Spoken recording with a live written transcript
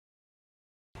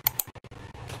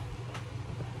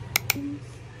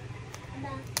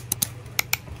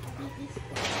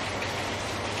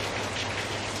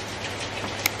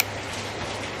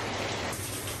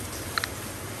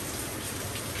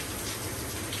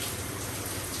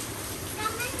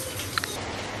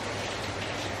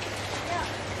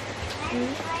네,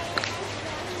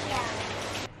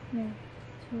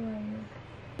 좋아요.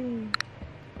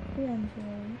 커피 안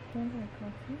좋아요? 그런 거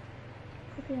같아?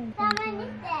 커피 안 좋아요?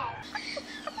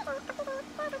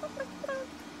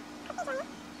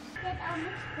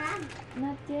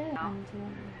 Not yet. 안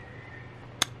좋아요.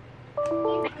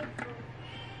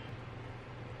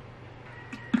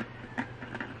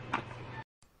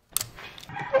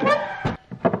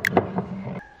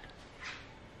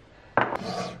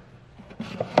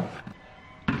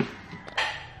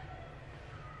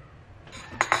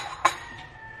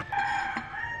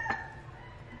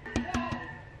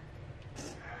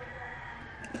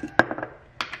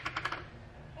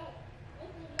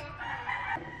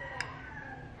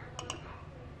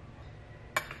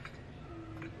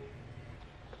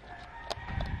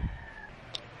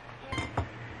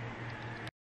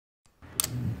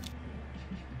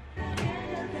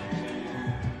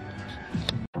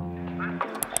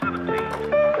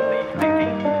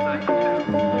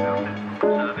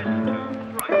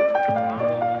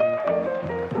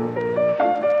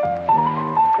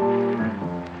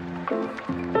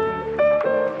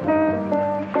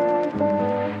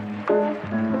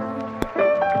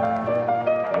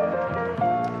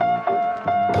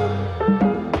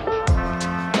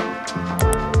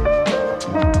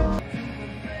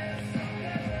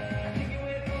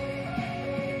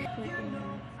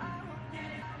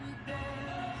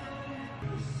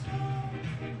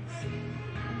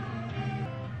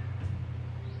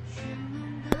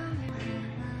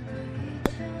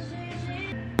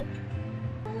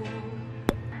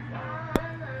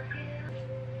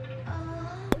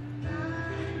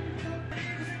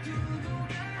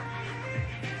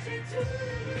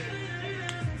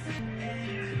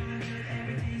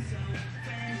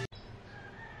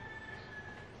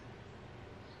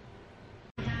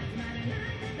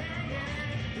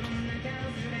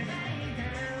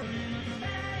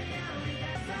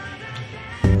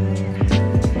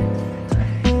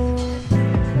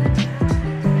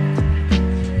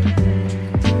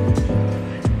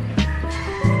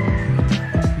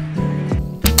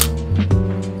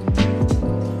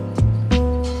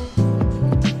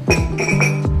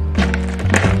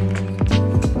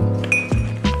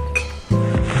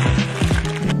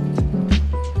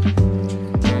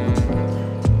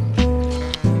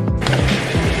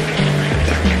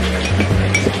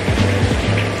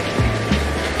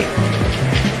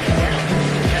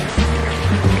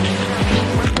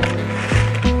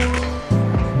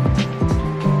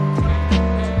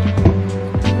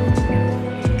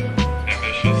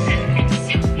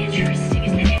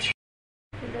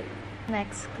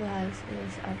 Next class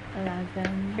is at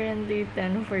 11. Currently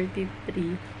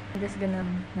 10:43. I'm just gonna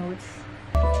notes.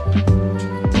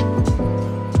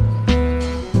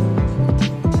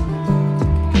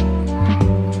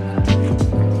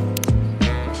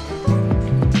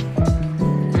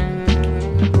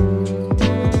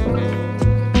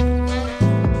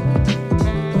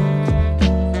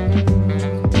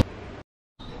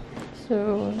 So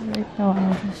right now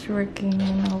I'm just working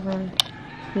over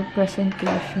the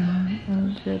presentation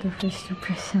and we're the first to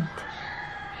present.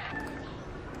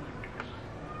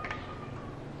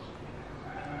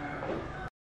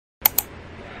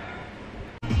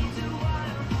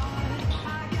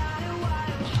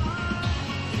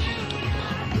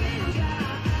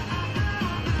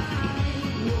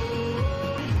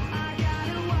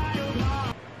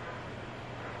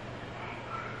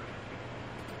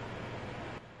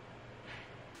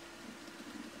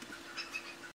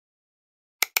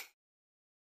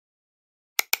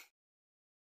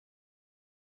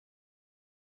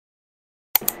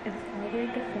 It's our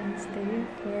defense day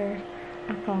for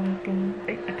accounting,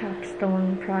 a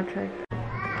capstone project.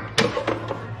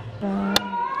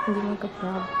 Hindi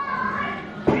magka-proud.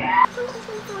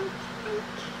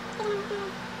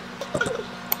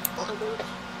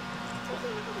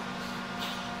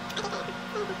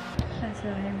 So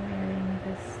I'm wearing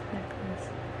this necklace.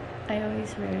 I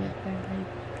always wear it for like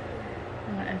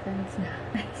events na.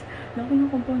 Laki na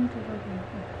kabon talaga.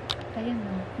 Ayan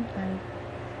na, bye.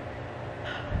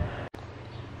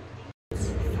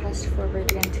 Fast forward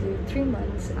into 3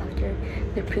 months after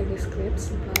the previous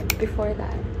clips, but before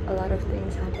that, a lot of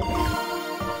things happened.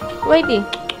 Waity!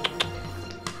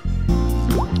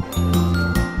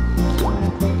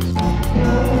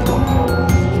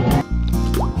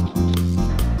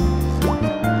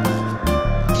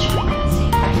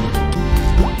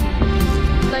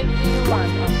 Like, do you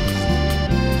want?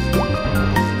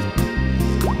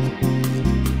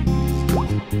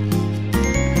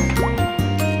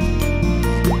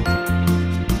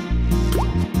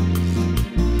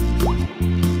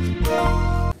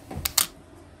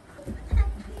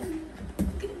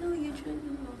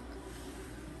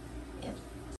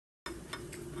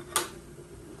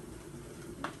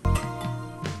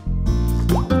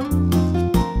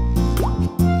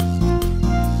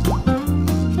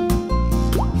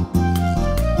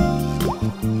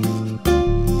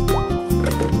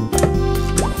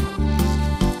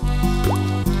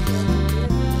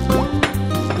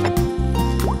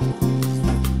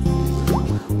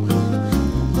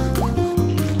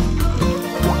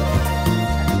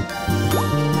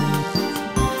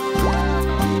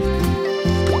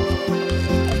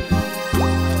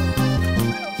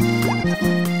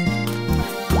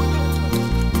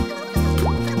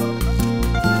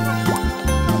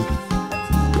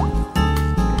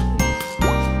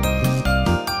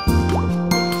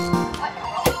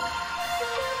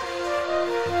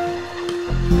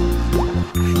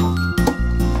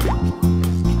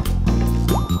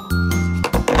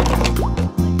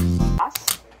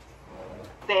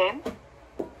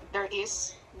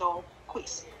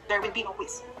 Filipino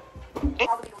quiz. Okay?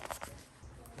 How do we do it?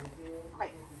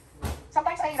 Okay.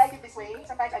 Sometimes I write it this way.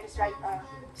 Sometimes I just write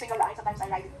single line. Sometimes I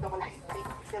write it double line. Okay?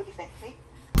 It's still different. Okay?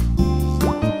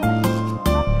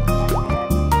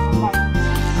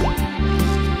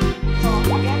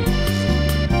 So again,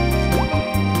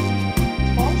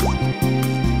 false,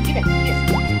 even, yes.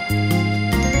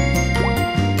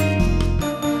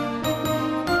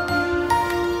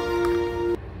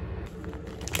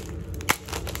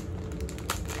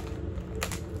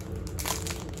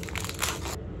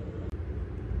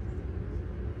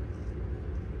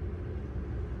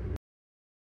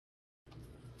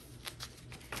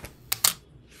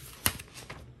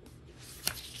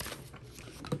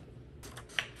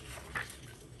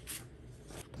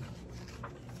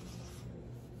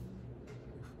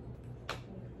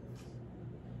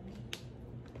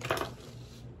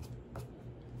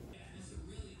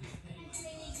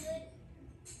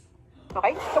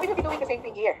 Okay, so we will be doing the same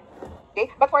thing here. Okay,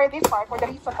 but for this part, for the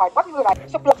reason part, what we will write,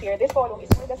 so plus here, this column is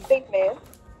for the statement,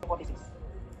 what this is.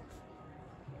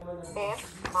 And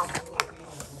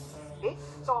okay,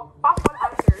 so possible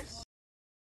answers.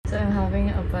 So I'm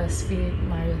having a BuzzFeed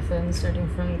marathon starting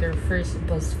from their first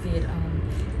BuzzFeed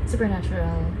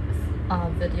Supernatural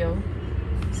video.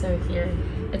 So here,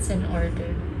 it's in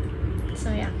order. So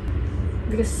yeah,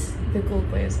 because the cool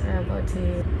boys are about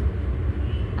to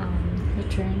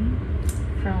return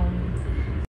from